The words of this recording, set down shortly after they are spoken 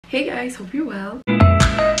Hey guys, hope you're well.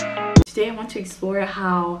 Today I want to explore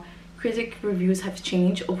how critic reviews have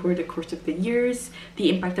changed over the course of the years, the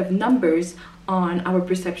impact of numbers on our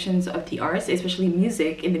perceptions of the arts, especially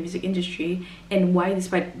music in the music industry, and why,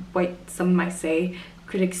 despite what some might say,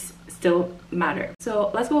 critics still matter.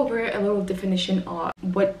 So let's go over a little definition of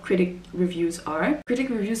what critic reviews are. Critic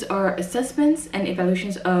reviews are assessments and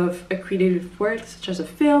evaluations of a creative work, such as a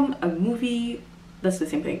film, a movie, that's the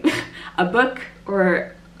same thing, a book,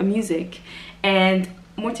 or a music, and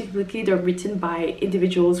more typically they're written by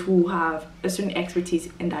individuals who have a certain expertise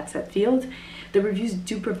in that said field. The reviews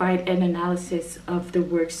do provide an analysis of the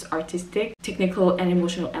work's artistic, technical, and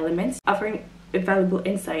emotional elements, offering valuable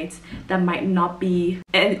insights that might not be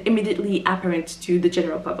immediately apparent to the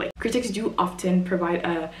general public. Critics do often provide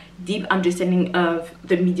a deep understanding of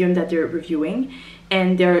the medium that they're reviewing,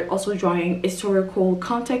 and they're also drawing historical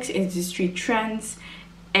context, industry trends,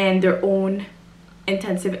 and their own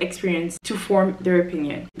intensive experience to form their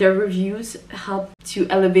opinion. Their reviews help to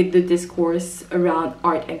elevate the discourse around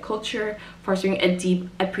art and culture, fostering a deep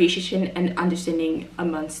appreciation and understanding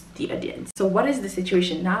amongst the audience. So what is the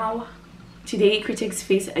situation now? Today, critics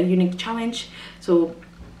face a unique challenge, so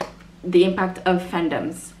the impact of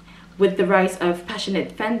fandoms. With the rise of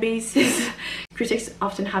passionate fan bases, critics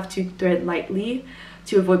often have to tread lightly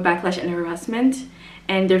to avoid backlash and harassment,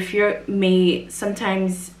 and their fear may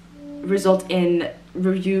sometimes result in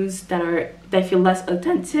reviews that feel less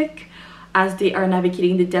authentic, as they are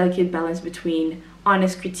navigating the delicate balance between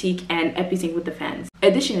honest critique and appeasing with the fans.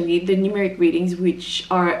 Additionally, the numeric ratings, which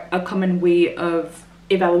are a common way of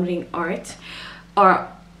evaluating art,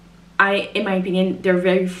 in my opinion, they're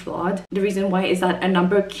very flawed. The reason why is that a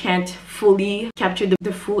number can't fully capture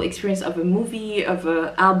the full experience of a movie, of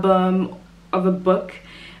an album, of a book,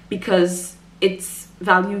 because its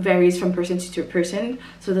value varies from person to person.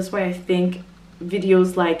 So that's why I think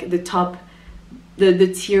videos like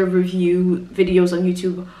the tier review videos on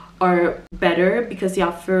YouTube are better, because they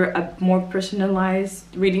offer a more personalized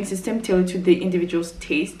rating system tailored to the individual's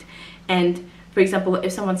taste. And for example,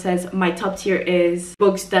 if someone says my top tier is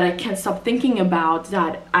books that I can't stop thinking about,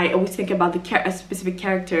 that I always think about a specific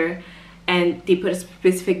character, and they put a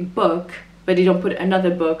specific book but they don't put another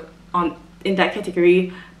book in that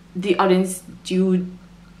category, the audience do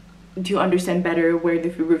understand better where the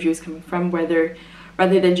review is coming from, rather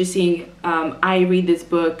than just saying I read this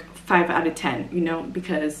book 5 out of 10, you know,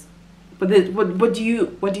 because what do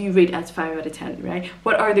you rate as 5 out of 10, right?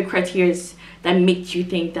 What are the criteria that make you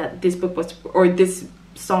think that this book was, or this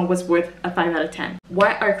song was worth a 5 out of 10?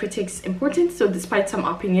 Why are critics important? So despite some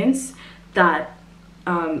opinions that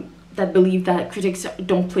believe that critics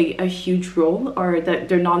don't play a huge role, or that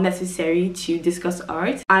they're not necessary to discuss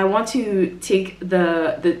art, I want to take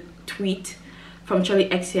the tweet from Charli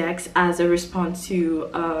XCX as a response to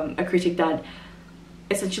a critic that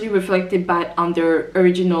essentially reflected back on their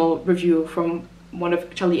original review from one of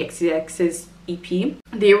Charli XCX's EP.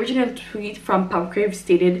 The original tweet from Pumpcrave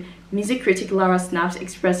stated, "Music critic Lara Snaps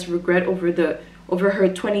expressed regret over her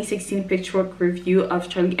 2016 Pitchfork review of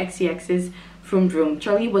Charli XCX's Vroom Vroom.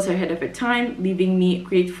 Charli was ahead of her time, leaving me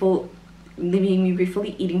gratefully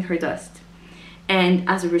eating her dust." And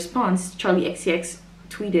as a response, Charli XCX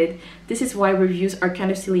tweeted, "This is why reviews are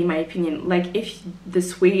kind of silly in my opinion. Like, if the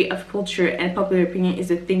sway of culture and popular opinion is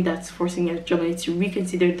the thing that's forcing a journalist to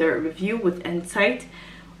reconsider their review with insight,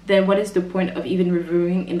 then what is the point of even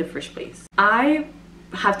reviewing in the first place?" I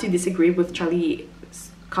have to disagree with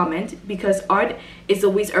Charli's comment, because art is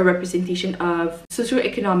always a representation of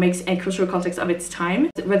socioeconomics and cultural context of its time,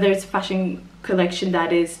 whether it's a fashion collection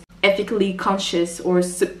that is ethically conscious or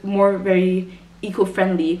more very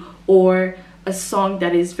eco-friendly, or a song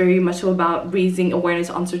that is very much so about raising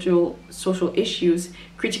awareness on social issues.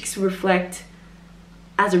 Critics reflect,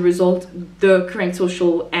 as a result, the current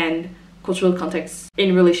social and cultural context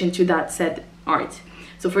in relation to that said art.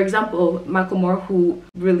 So for example, Macklemore, who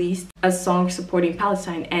released a song supporting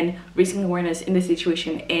Palestine and raising awareness in the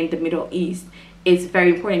situation in the Middle East, is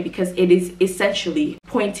very important, because it is essentially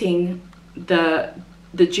pointing the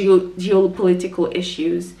geopolitical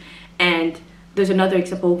issues. And there's another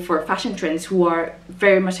example for fashion trends, who are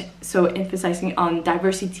very much so emphasizing on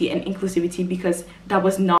diversity and inclusivity, because that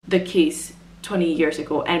was not the case 20 years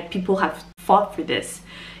ago, and people have fought for this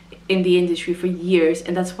in the industry for years,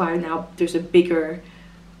 and that's why now there's a bigger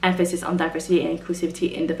emphasis on diversity and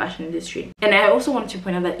inclusivity in the fashion industry. And I also want to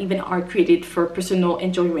point out that even art created for personal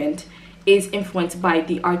enjoyment is influenced by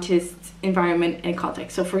the artist's environment and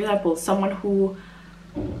context. So for example, someone who,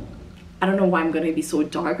 I don't know why I'm gonna be so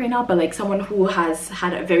dark right now, but like someone who has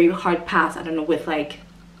had a very hard past, I don't know, with like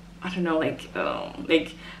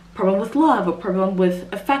problem with love, or problem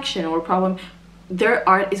with affection, or problem, their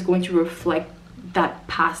art is going to reflect that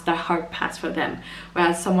past, that hard past for them.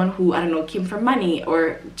 Whereas someone who, I don't know, came from money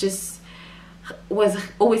or just was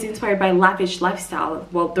always inspired by lavish lifestyle,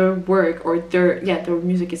 well, their work or their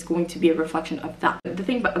music is going to be a reflection of that. The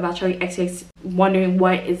thing about Charli XCX, wondering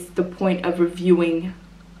what is the point of reviewing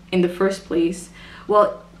in the first place,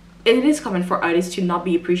 well, it is common for artists to not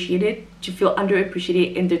be appreciated, to feel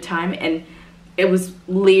underappreciated in their time, and it was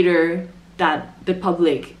later that the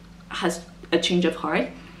public has a change of heart.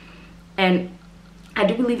 And I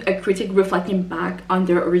do believe a critic reflecting back on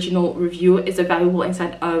their original review is a valuable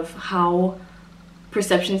insight of how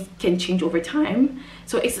perceptions can change over time.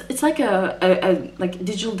 So it's like a like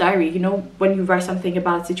digital diary, you know, when you write something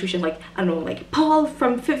about a situation, like, I don't know, like Paul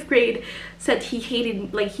from 5th grade said he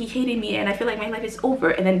hated me and I feel like my life is over,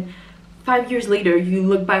 and then 5 years later you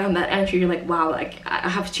look back on that entry, you're like, wow, like I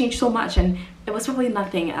have changed so much, and it was probably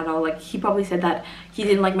nothing at all. Like, he probably said that he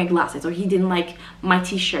didn't like my glasses, or he didn't like my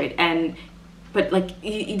t-shirt, but like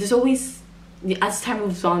there's always, as time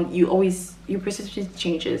moves on, your perception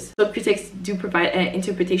changes. So critics do provide an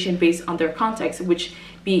interpretation based on their context, which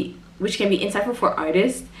can be insightful for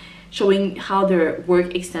artists, showing how their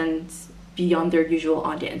work extends beyond their usual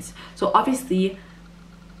audience. So obviously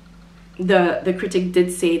the critic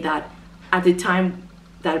did say that at the time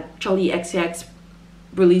that Charli XCX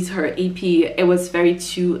released her EP, it was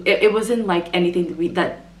it wasn't like anything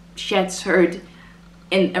that she had heard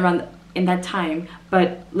in that time.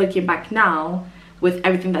 But looking back now, with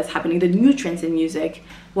everything that's happening, the new trends in music,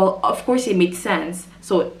 well, of course it makes sense.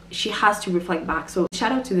 So she has to reflect back. So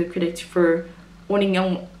shout out to the critic for owning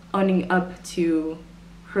up to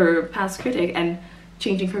her past critic and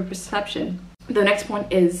changing her perception. The next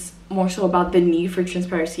point is more so about the need for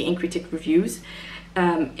transparency in critic reviews,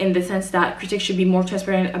 in the sense that critics should be more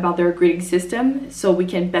transparent about their grading system, so we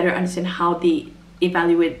can better understand how they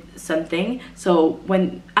evaluate something. So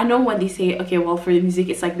when they say, okay, well, for the music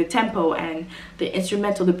it's like the tempo and the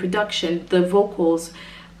instrumental, the production, the vocals,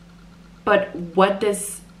 but what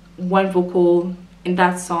does one vocal in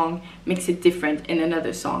that song makes it different in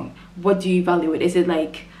another song? What do you evaluate? Is it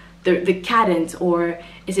like the cadence, or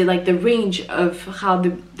is it like the range of how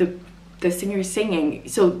the singer is singing?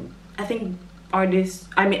 So I think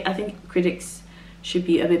I think critics should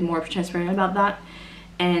be a bit more transparent about that.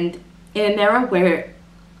 And in an era where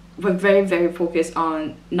we're very, very focused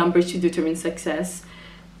on numbers to determine success,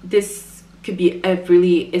 this could be a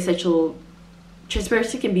really essential,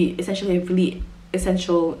 transparency can be essentially a really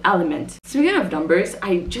essential element. Speaking of numbers,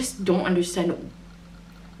 I just don't understand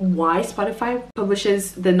why Spotify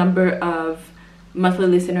publishes the number of monthly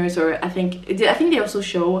listeners, or I think they also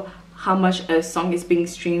show how much a song is being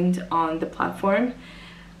streamed on the platform,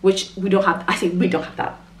 which we don't have. I think we don't have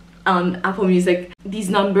that on Apple Music. These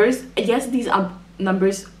numbers, yes, these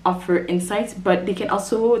numbers offer insights, but they can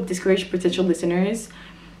also discourage potential listeners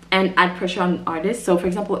and add pressure on artists. So for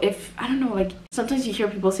example, if, I don't know, like sometimes you hear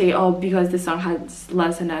people say, oh, because this song has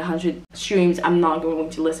less than 100 streams, I'm not going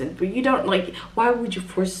to listen. But you don't, like, why would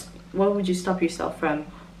you stop yourself from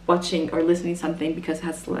watching or listening to something because it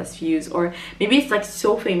has less views? Or maybe it's like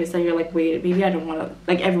so famous that you're like, wait, maybe I don't want to,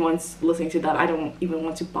 like everyone's listening to that, I don't even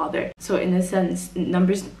want to bother. So in a sense,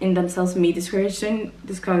 numbers in themselves may discourage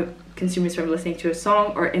consumers from listening to a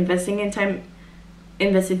song or investing time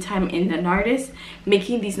in an artist.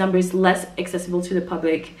 Making these numbers less accessible to the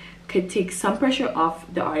public could take some pressure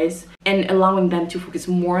off the artists and allowing them to focus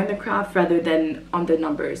more on the craft rather than on the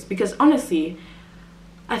numbers. Because honestly,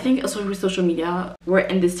 I think also with social media, we're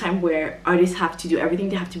in this time where artists have to do everything.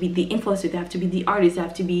 They have to be the influencer, they have to be the artist, they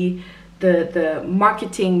have to be the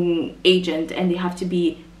marketing agent, and they have to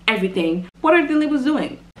be everything. What are the labels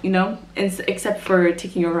doing? You know, except for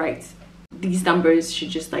taking your rights. These numbers should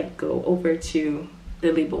just like go over to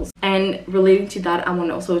the labels. And relating to that, I want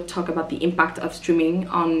to also talk about the impact of streaming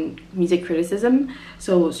on music criticism.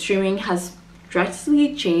 So streaming has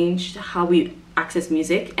drastically changed how we access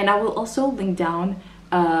music, and I will also link down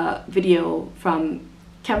a video from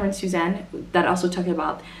Cameron Suzanne that also talked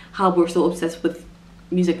about how we're so obsessed with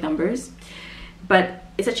music numbers. But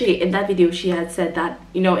essentially in that video she had said that,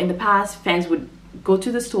 you know, in the past fans would go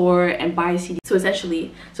to the store and buy a CD. So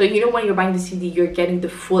essentially, you know, when you're buying the CD, you're getting the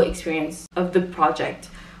full experience of the project,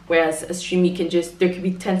 whereas a stream, you can just, there could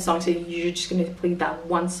be 10 songs and you're just going to play that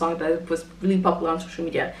one song that was really popular on social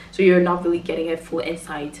media, so you're not really getting a full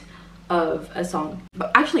insight of a song.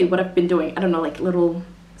 But actually what I've been doing, I don't know, like little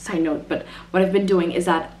side note, but what I've been doing is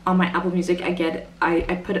that on my Apple Music I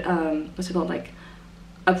put what's it called, like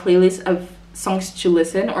a playlist of songs to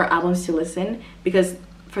listen or albums to listen, because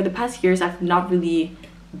for the past years I've not really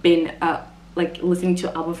been like listening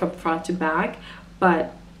to album from front to back.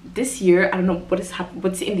 But this year, I don't know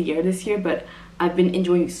what's in the air this year, but I've been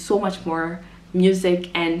enjoying so much more music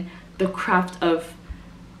and the craft of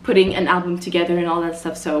putting an album together and all that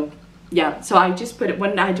stuff. So yeah, so I just put it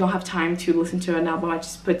when I don't have time to listen to an album, I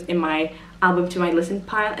just put in my album to my listen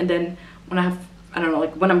pile, and then when I have, I don't know,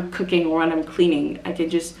 like when I'm cooking or when I'm cleaning, I can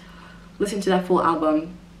just listen to that full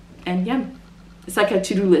album. And yeah, it's like a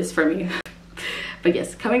to-do list for me. But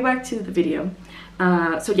yes, coming back to the video,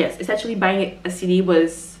 so yes, essentially buying a CD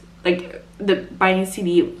was like buying a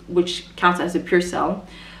CD, which counts as a pure sell.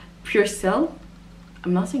 Pure sell?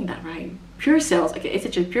 I'm not saying that right. Pure sales, okay,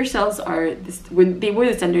 essentially pure sales are they were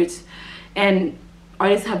the standards, and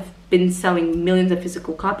artists have been selling millions of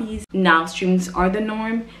physical copies. Now streamings are the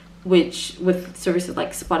norm, which with services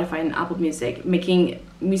like Spotify and Apple Music, making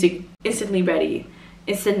music instantly ready,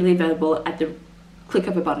 instantly available at the click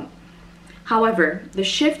of a button. However, the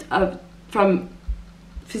shift from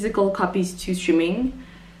physical copies to streaming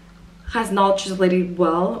has not translated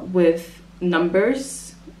well with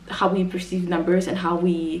numbers, how we perceive numbers, and how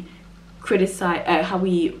we criticize, how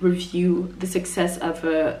we review the success of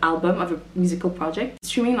an album, of a musical project.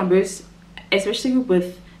 Streaming numbers, especially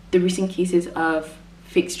with the recent cases of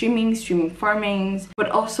fake streaming farmings, but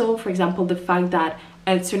also, for example, the fact that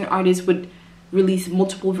certain artists would release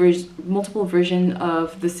multiple versions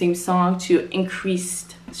of the same song to increase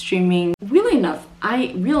streaming. Really enough,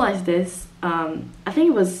 I realized this. I think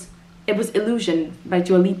it was Illusion by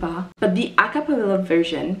Dua Lipa, but the a cappella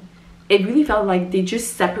version, it really felt like they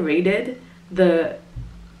just separated the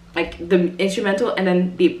instrumental, and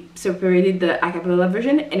then they separated the a cappella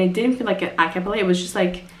version, and it didn't feel like an a cappella. It was just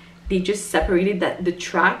like they just separated the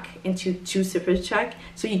track into two separate tracks.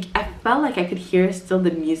 So I felt like I could hear still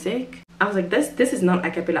the music. I was like, this is not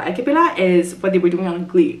a cappella. A cappella is what they were doing on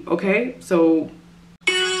Glee, okay? So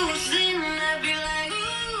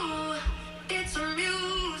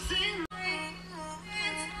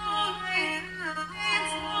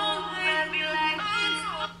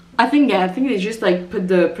I think they just like put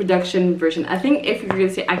the production version. I think if you're gonna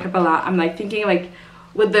say a cappella, I'm like thinking like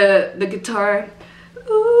with the guitar,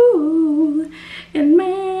 ooh, and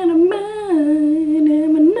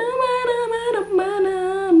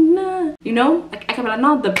you know, like a cappella,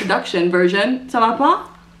 not the production version. Ça va pas?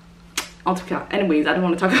 En tout cas, anyways, I don't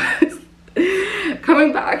want to talk about this.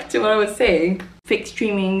 Coming back to what I was saying, fake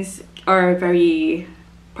streamings are very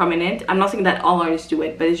prominent. I'm not saying that all artists do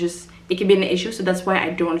it, but it's just, it can be an issue. So that's why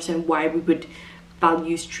I don't understand why we would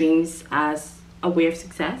value streams as a way of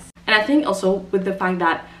success. And I think also with the fact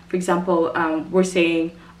that, for example, we're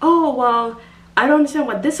saying, oh well, I don't understand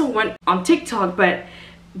what this song went on TikTok, but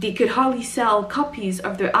they could hardly sell copies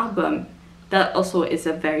of their album. That also is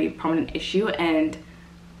a very prominent issue, and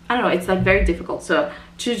I don't know, it's like very difficult. So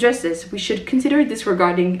to address this, we should consider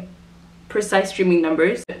disregarding precise streaming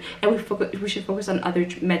numbers, and we should focus on other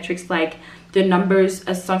metrics like the numbers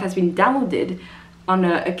a song has been downloaded on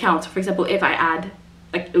an account. For example, if I add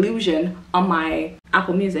like Illusion on my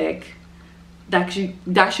Apple Music, that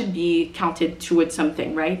should be counted towards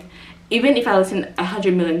something, right? Even if I listen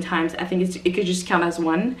 100 million times, I think it could just count as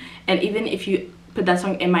one. And even if you put that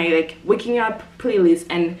song in my like waking up playlist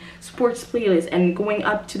and sports playlist and going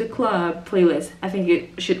up to the club playlist, I think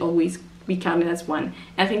it should always be counted as one.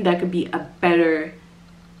 And I think that could be a better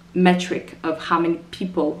metric of how many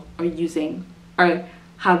people are using or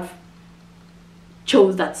have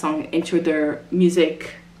chose that song into their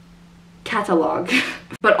music catalog.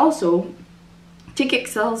 But also, ticket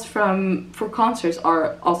sales for concerts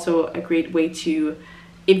are also a great way to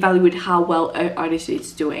evaluate how well an artist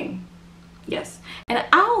is doing. Yes, and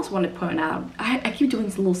I also want to point out, I keep doing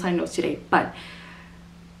little side notes today, but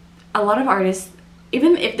a lot of artists,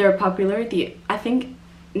 even if they're popular, I think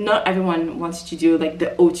not everyone wants to do like the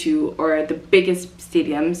O2 or the biggest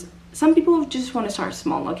stadiums. Some people just want to start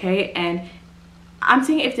small, okay? And I'm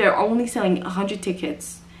saying if they're only selling 100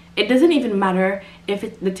 tickets, it doesn't even matter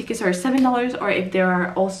if the tickets are $7 or if there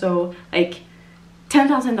are also like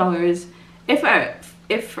 $10,000. If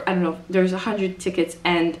I don't know, there's 100 tickets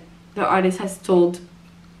and the artist has sold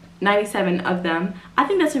 97 of them, I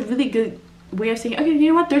think that's a really good way of saying, okay, you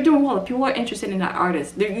know what, they're doing well. People are interested in that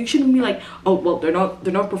artist. You shouldn't be like, oh well, they're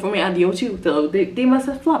not performing at the O2, so they must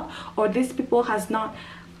have flopped, or this people has not.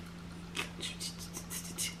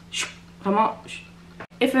 Come on.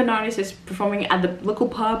 If an artist is performing at the local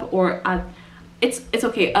pub or at, it's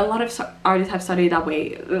okay. A lot of artists have started that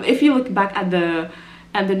way. If you look back at the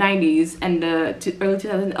 90s and the early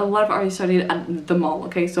 2000s, a lot of artists started at the mall,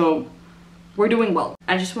 okay? So we're doing well.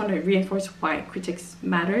 I just want to reinforce why critics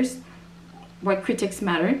matter.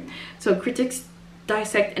 So critics.com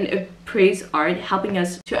dissect and appraise art, helping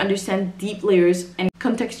us to understand deep layers and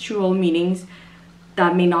contextual meanings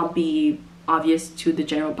that may not be obvious to the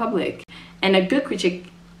general public. And a good critic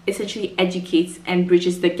essentially educates and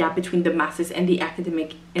bridges the gap between the masses and the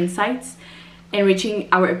academic insights, enriching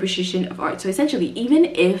our appreciation of art. So essentially, even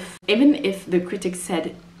if the critic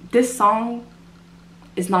said this song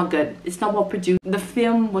is not good, it's not well produced, the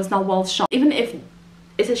film was not well shot, even if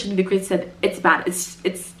essentially the critic said it's bad,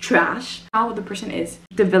 it's trash, how the person is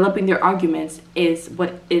developing their arguments is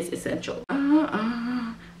what is essential.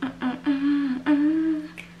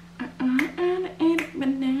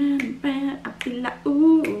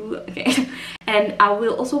 Okay. And I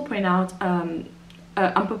will also point out an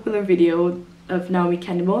unpopular video of Naomi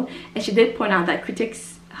Campbell, and she did point out that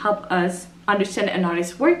critics help us understand an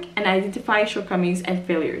artist's work and identify shortcomings and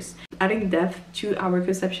failures, adding depth to our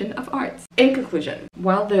conception of art. In conclusion,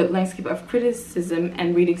 while the landscape of criticism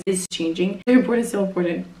and readings is changing, their importance still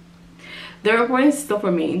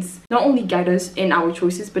remains. Not only guide us in our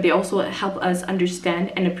choices, but they also help us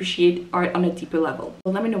understand and appreciate art on a deeper level.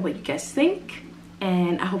 So let me know what you guys think,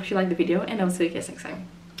 and I hope you liked the video, and I'll see you guys next time.